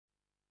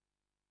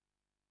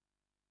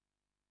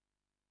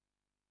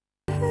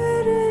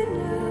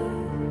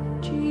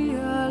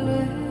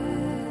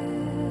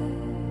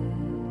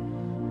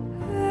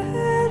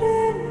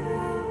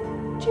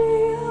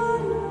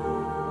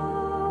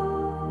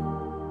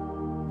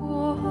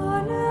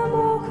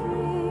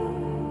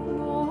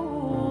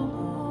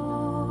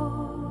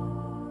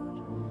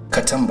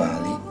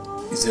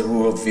Katambale is a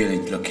rural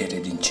village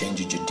located in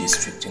Chenjeju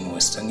district in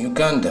western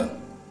Uganda.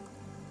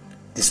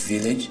 This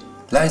village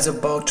lies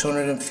about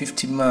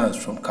 250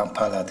 miles from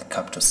Kampala, the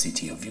capital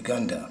city of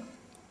Uganda.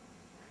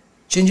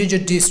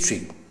 Chenjeju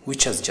district,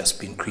 which has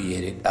just been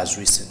created as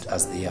recent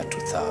as the year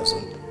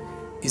 2000,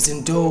 is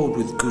endowed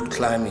with good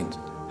climate,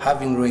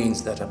 having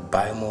rains that are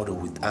bimodal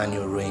with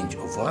annual range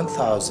of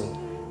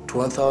 1,000 to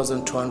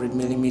 1,200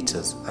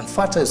 millimeters and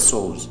fertile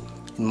soils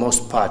in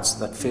most parts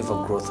that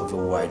favor growth of a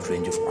wide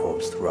range of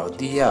crops throughout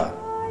the year.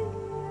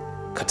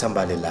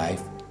 Katambale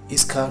life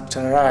is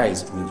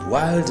characterized with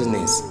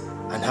wilderness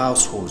and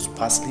households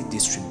sparsely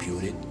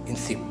distributed in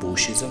thick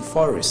bushes and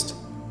forest.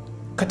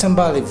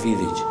 Katambale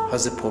village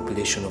has a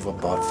population of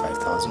about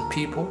 5,000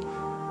 people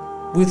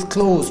with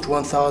close to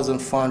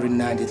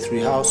 1,493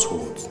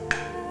 households.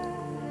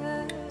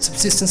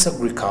 Subsistence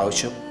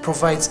agriculture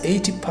provides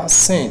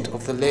 80%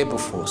 of the labor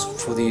force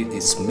for the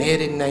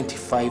estimated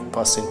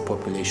 95%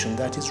 population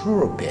that is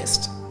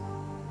rural-based.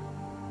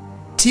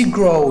 Tea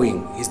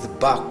growing is the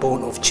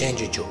backbone of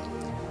Chenjeju,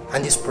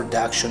 and its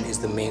production is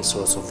the main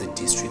source of the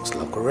district's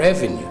local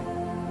revenue.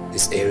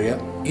 This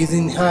area is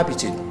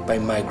inhabited by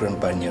migrant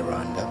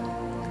Banyarwanda,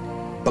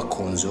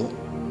 Bakonzo,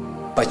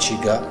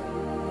 Bachiga,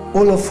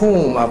 all of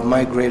whom have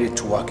migrated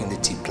to work in the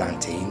tea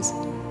plantains,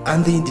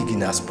 and the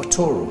indigenous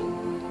Potoro.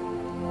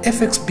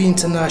 FXB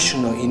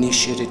International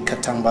initiated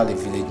Katambale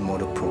Village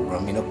Model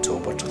Program in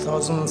October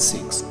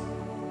 2006.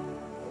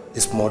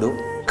 This model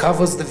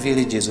covers the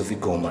villages of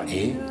Igoma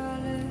A,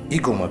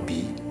 Igoma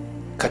B,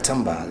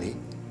 Katambale,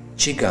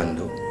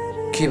 Chigando,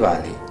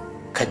 Kibale,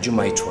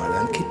 Kajumaitwala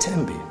and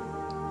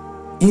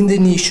Kitembe. In the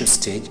initial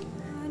stage,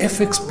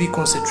 FXB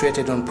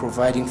concentrated on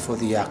providing for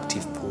the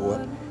active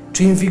poor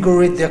to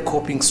invigorate their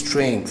coping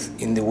strength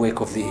in the wake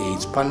of the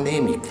AIDS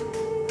pandemic.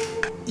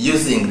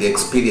 Using the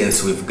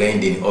experience we've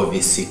gained in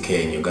OVC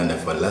care in Uganda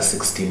for the last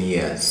 16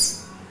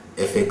 years,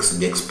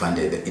 FXB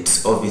expanded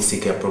its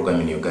OVC care program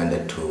in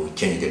Uganda to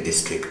change the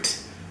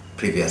district.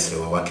 Previously,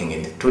 we were working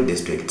in 2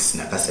 districts,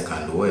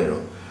 Nakaseka and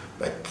Luwero,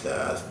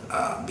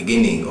 but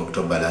beginning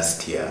October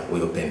last year,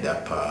 we opened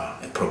up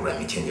a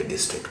program in Chenjeju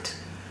district,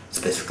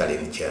 specifically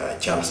in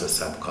Charuso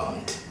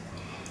sub-county.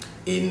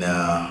 In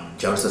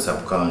Charuso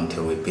sub-county,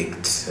 we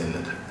picked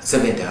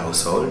 70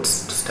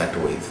 households to start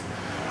with.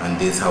 And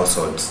these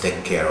households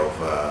take care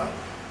of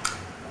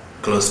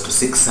close to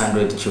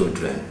 600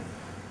 children.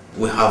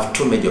 We have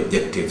 2 major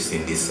objectives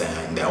in this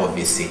in the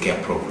OVC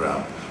care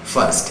program.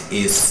 First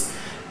is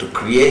to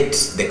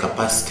create the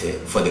capacity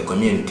for the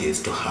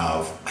communities to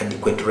have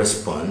adequate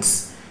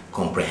response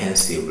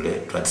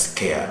comprehensively towards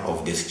care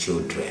of these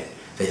children,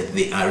 so that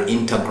they are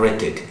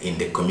integrated in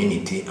the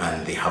community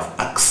and they have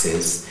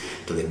access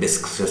to the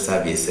basic social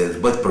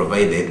services, both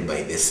provided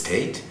by the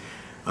state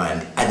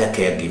and other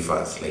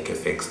caregivers like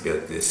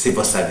FXB, the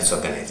civil service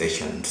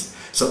organizations.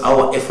 So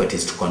our effort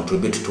is to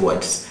contribute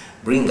towards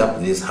bring up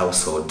these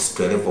households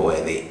to a level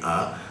where they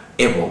are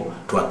able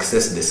to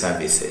access the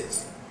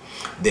services.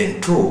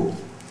 Then 2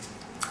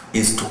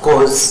 is to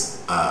cause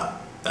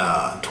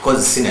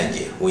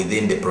synergy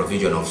within the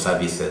provision of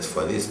services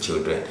for these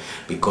children,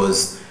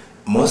 because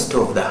most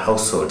of the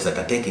households that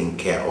are taking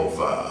care of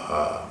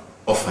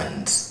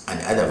orphans and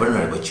other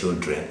vulnerable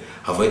children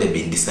have already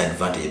been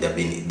disadvantaged, they've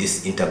been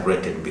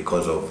disintegrated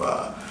because of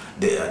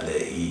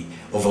the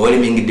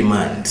overwhelming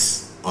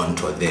demands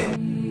onto them.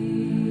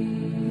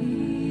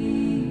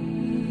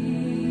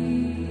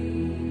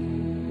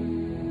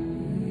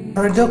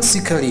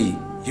 Paradoxically,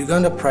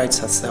 Uganda prides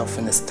herself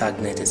in a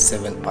stagnated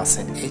 7%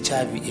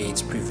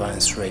 HIV/AIDS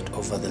prevalence rate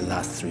over the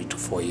last 3 to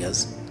 4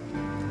 years,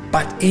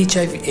 but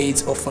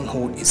HIV/AIDS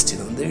orphanhood is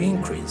still on the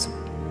increase.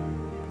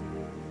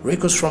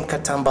 Records from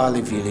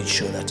Katambale village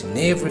show that in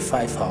every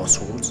 5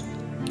 households,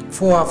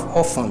 4 have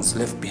orphans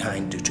left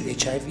behind due to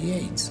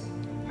HIV/AIDS.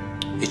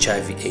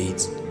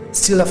 HIV/AIDS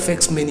still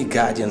affects many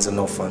guardians and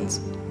orphans,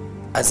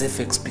 as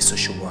FXB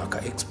social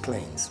worker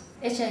explains.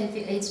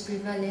 HIV/AIDS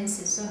prevalence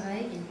is so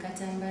high in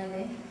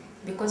Katambale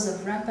because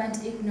of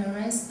rampant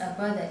ignorance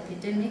about the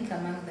epidemic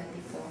among the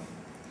people.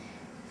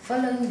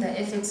 Following the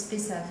FXB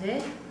survey,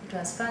 it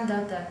was found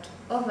out that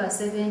over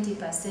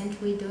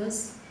 70%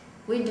 widowers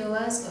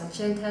or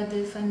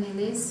child-harded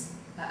families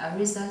are a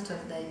result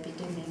of the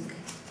epidemic.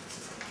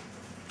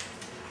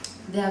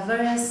 There are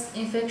various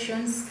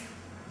infections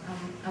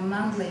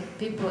among the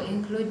people,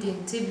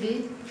 including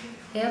TB,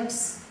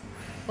 herpes,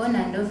 on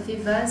and off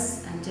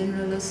fevers, and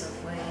general loss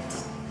of weight.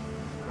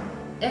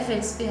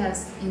 FXB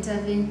has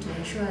intervened to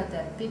ensure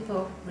that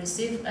people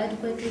receive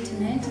adequate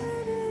treatment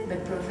by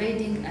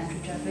providing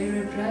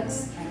antiretroviral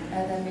drugs and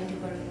other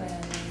medical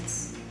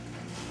requirements.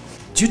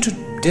 Due to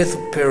death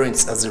of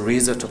parents as a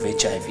result of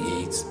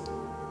HIV/AIDS,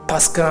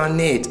 Pascal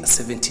Annette, a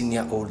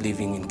 17-year-old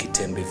living in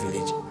Kitembe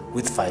village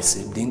with 5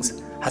 siblings,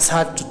 has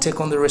had to take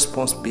on the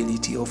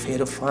responsibility of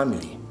head of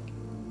family.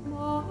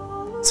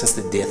 Since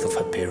the death of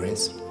her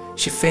parents,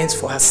 she fends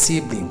for her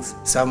siblings,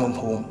 some of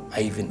whom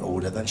are even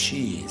older than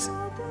she is.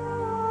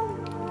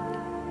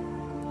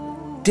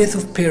 Death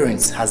of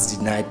parents has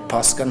denied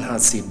Pascal and her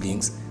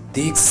siblings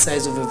the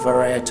exercise of a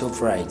variety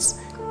of rights,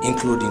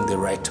 including the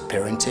right to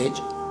parentage,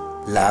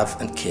 love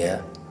and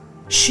care.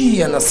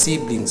 She and her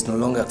siblings no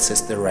longer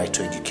access the right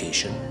to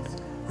education,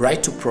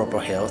 right to proper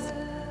health,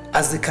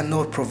 as they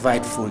cannot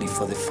provide fully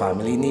for the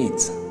family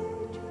needs.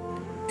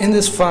 In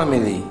this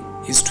family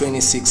is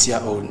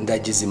 26-year-old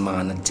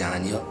Ndagizimana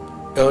Daniel,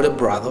 elder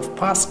brother of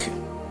Pascal.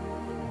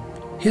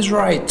 His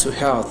right to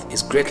health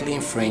is greatly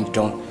infringed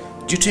on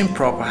due to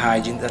improper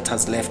hygiene that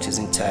has left his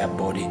entire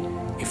body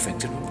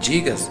infected with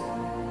jiggers.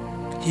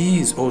 He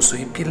is also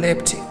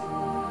epileptic.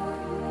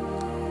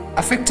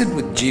 Affected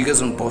with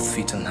jiggers on both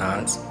feet and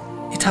hands,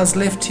 it has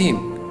left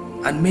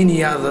him and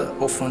many other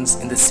orphans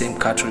in the same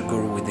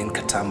category within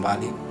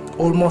Katambale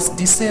almost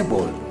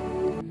disabled.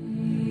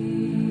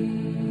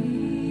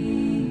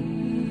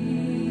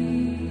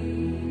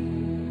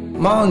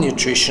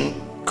 Malnutrition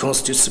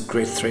constitutes a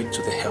great threat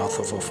to the health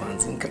of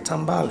orphans in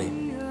Katambale.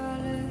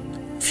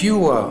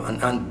 Fewer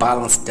and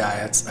unbalanced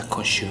diets are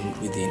consumed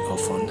within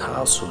orphan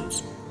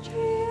households.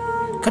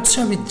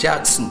 Katambale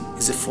Jackson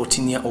is a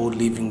 14-year-old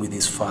living with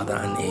his father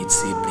and 8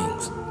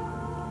 siblings.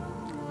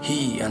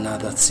 He and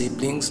other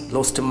siblings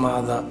lost a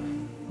mother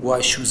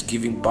while she was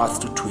giving birth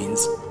to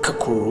twins,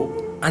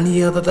 Kakuru and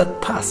the other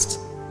that passed.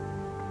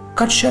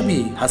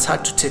 Katambale has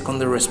had to take on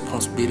the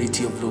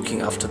responsibility of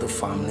looking after the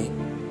family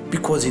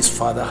because his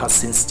father has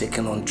since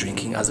taken on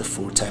drinking as a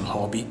full-time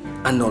hobby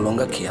and no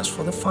longer cares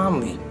for the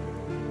family.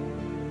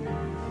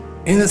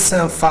 In the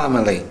same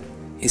family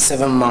is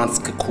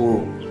 7-month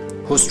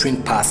Kakuru, whose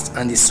twin passed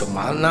and is so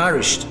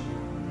malnourished.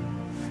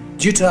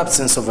 Due to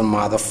absence of a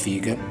mother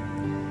figure,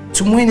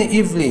 Tumwene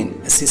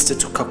Evelyn, a sister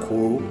to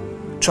Kakuru,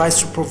 tries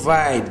to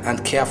provide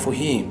and care for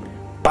him,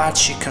 but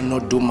she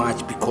cannot do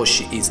much because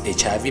she is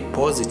HIV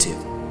positive.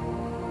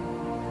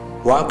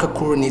 While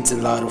Kakuru needs a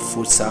lot of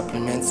food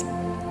supplements,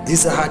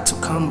 these are hard to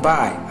come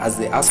by as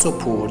they are so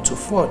poor to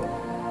afford.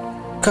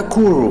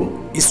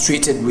 Kakuru is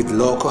treated with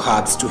local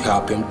herbs to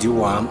help him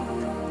deworm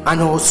and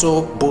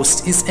also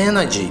boost his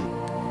energy.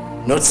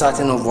 Not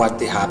certain of what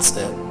the herbs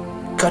are,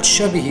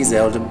 Katambale, his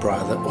elder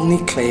brother,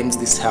 only claims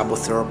this herbal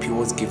therapy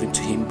was given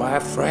to him by a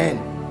friend.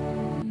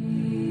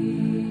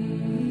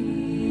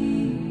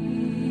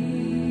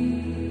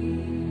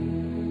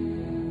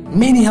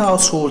 Many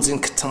households in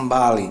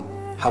Katambale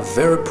have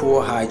very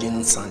poor hygiene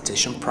and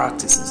sanitation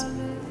practices.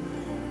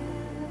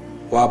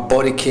 While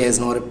body care is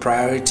not a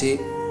priority,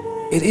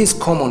 it is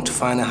common to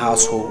find a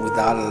household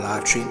without a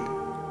latrine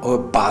or a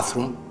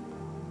bathroom,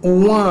 or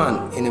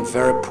one in a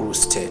very poor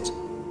state.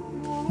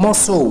 More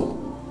so,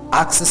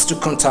 access to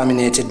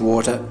contaminated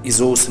water is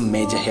also a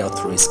major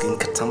health risk in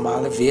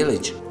Katambale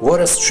village.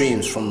 Water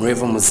streams from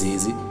River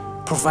Muzizi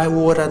provide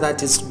water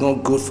that is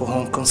not good for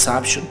home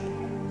consumption,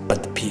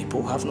 but the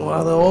people have no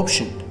other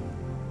option.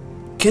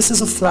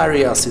 Cases of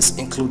filariasis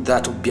include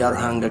that of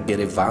Byarhanga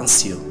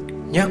Gerevancio.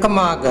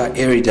 Nyakamaga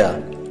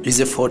Erida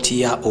is a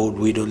 40-year-old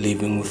widow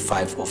living with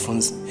 5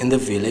 orphans in the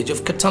village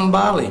of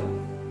Katambale.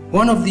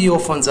 One of the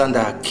orphans under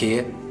her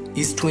care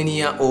is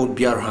 20-year-old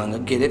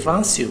Byarhanga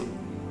Gerevancio.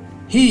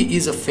 He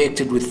is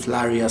affected with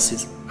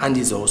filariasis and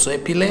is also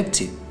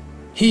epileptic.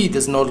 He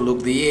does not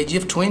look the age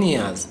of 20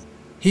 years.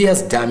 He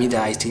has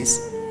dermatitis,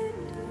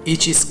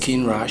 itchy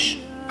skin rash,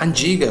 and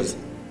jiggers.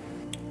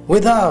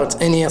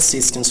 Without any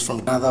assistance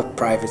from other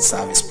private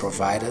service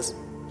providers,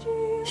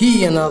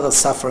 he and others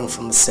suffering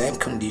from the same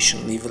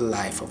condition live a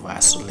life of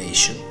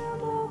isolation,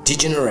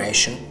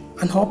 degeneration,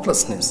 and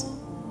hopelessness.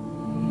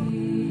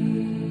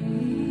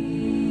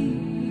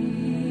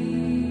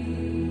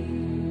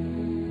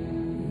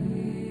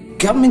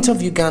 Government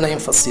of Uganda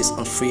emphasis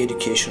on free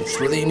education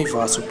through the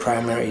Universal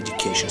Primary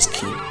Education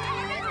Scheme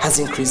has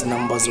increased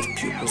numbers of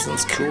pupils in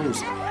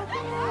schools.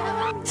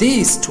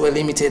 This, to a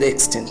limited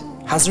extent,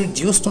 has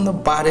reduced on the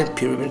burden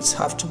parents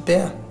have to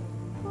bear.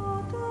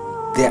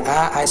 There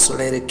are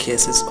isolated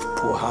cases of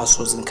poor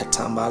households in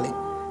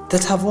Katambale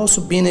that have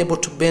also been able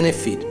to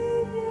benefit,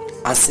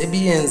 as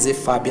Sebienze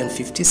Fabian,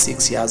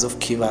 56 years of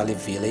Kivale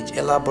village,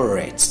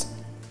 elaborates.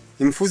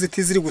 Imfuzi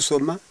tiziri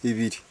gusoma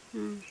ibiri.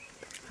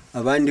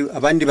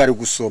 Abandi bari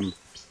gusoma.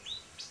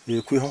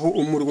 Kwihaho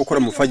umuri gukora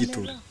mu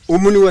fagitura.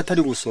 Umuni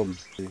watari gusoma.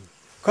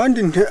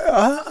 Kandi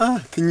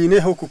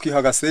tinyineho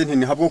kukihaga sente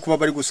ni habwo kuba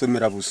bari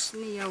gusomera busa.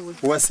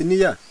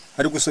 Uwasiniya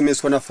ari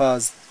gusomeswa na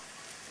faza.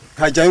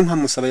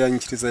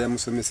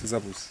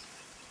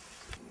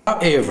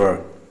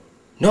 However,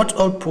 not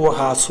all poor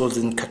households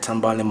in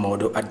Katambale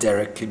model are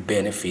directly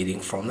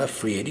benefiting from the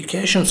free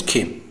education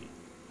scheme.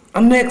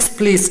 A next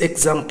place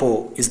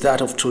example is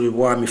that of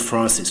Turiwami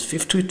Francis,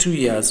 52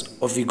 years,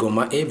 of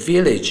Igoma A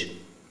village.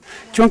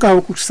 Chonka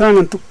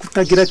ukusanga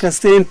kutagira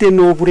kasente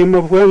no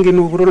burema bwange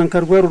no burora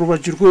nkarwara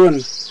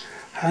rubajirwona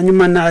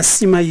hanyuma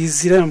nasima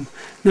yiziramu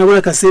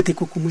nabura kasete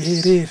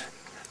kukumuherera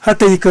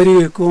hata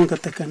yikariwe konka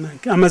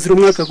takanake amaziro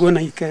mwaka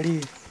gona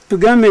yikariwe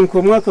tugambe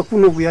nko mwaka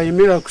kuno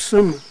buyayemera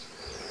kusoma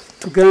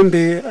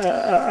tugambe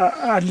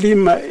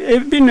alima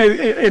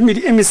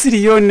ebine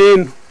emisiri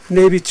yoneno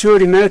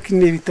nebichori naki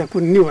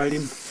nebitakuni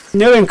walima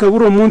nyewe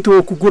nkaburo umuntu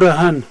wo kugura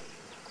hano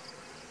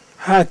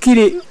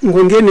hakiri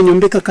ngo ngene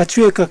nyombeka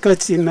kachweka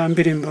kati na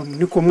mbere mbamu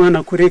niko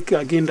mwana kureka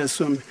agenda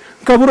some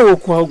kabura wo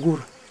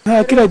kuhagura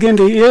hakiri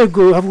agende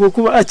yego habwo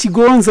kuba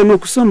akigonza no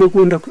kusoma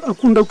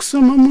akunda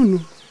kusoma muno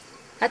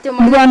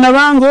bana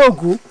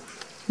bangogu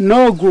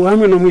nogu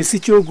hamwe no mwisi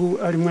cyogu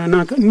ari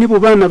mwanaka nibo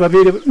bana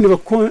babere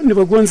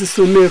nibagonze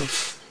somero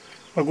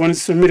bagonze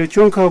somero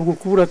cyonka habwo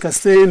kubura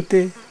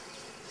kasente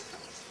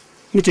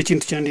nicyo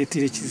kintu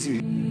cyandetire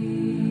kizibi.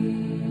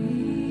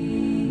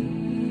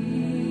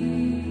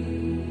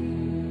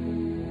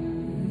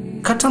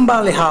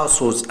 Katambale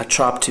households are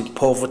trapped in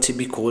poverty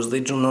because they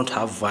do not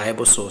have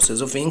viable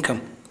sources of income.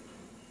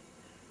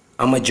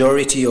 A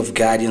majority of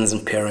guardians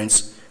and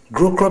parents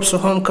grow crops for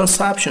home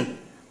consumption,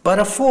 but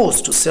are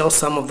forced to sell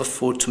some of the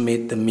food to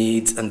meet the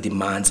needs and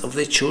demands of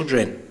their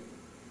children.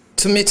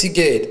 To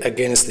mitigate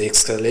against the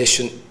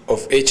escalation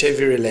of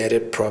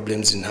HIV-related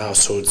problems in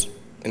households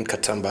in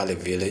Katambale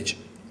village,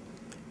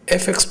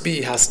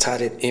 FXB has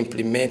started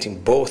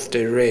implementing both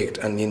direct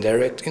and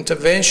indirect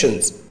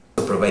interventions.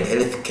 To provide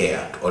health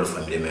care to all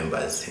family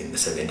members in the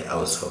 70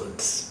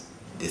 households.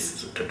 This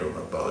is a total of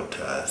about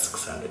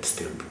 600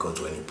 still,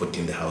 because when you put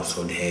in the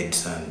household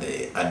heads and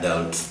the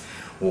adults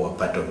who are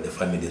part of the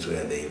families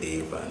where they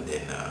live, and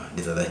then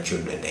these other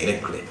children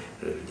directly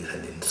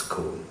registered in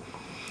school.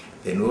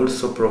 Then we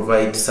also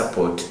provide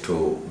support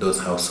to those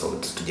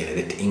households to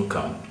generate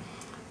income,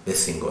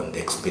 basing on the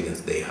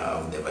experience they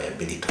have, the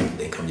viability of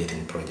the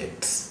income-generating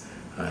projects,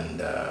 and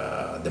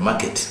the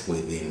market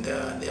within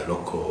their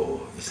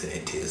local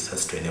vicinities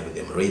has to enable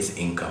them raise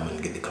income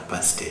and get the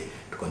capacity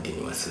to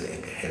continuously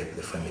help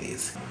the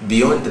families.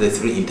 Beyond the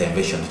 3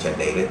 interventions which are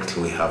direct,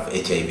 we have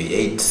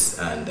HIV/AIDS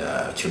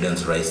and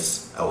children's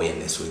rights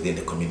awareness within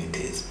the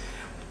communities.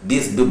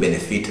 These do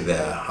benefit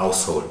the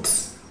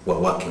households who are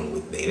working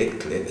with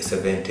directly, the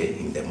 70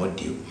 in the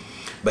module,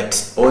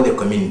 but all the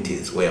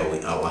communities where we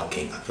are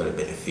working actually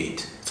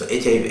benefit. So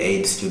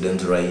HIV/AIDS,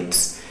 children's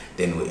rights,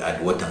 then we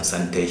add water and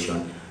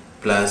sanitation,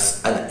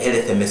 plus other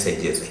health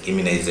messages like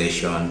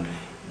immunization,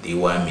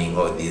 deworming,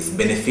 all these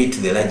benefit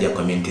the larger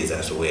communities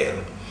as well.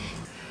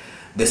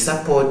 The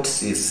support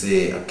is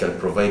actually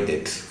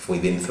provided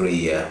within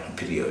 3-year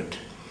period.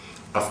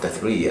 After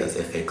 3 years,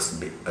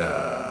 FXB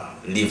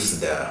leaves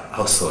the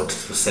household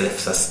to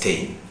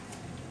self-sustain.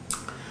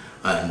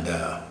 And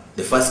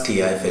the first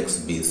year,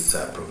 FXB is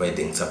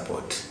providing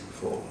support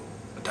for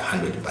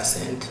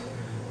 100%.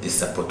 This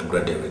support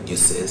gradually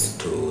reduces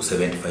to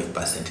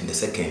 75% in the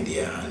second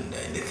year, and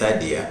in the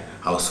third year,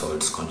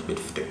 households contribute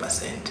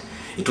 50%.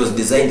 It was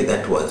designed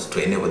that was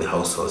to enable the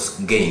households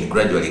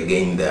gradually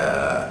gain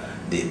the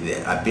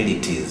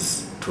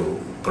abilities to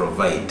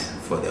provide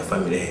for their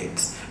family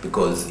heads,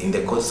 because in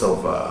the course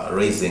of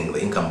raising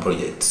the income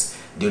projects,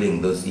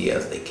 during those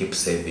years they keep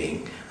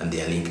saving, and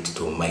they are linked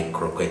to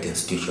micro-credit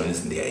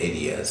institutions in their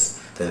areas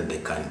so that they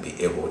can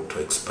be able to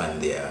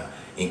expand their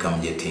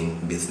income-generating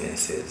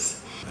businesses.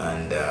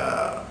 And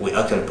we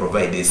actually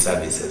provide these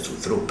services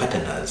through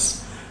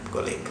partners,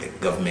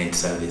 like government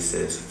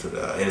services, through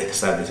health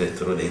services,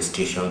 through the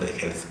institutions like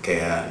health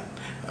care,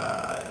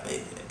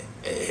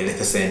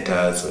 health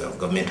centers, we have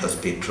government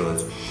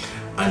hospitals,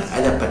 and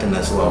other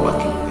partners who are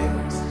working with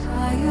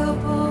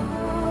them.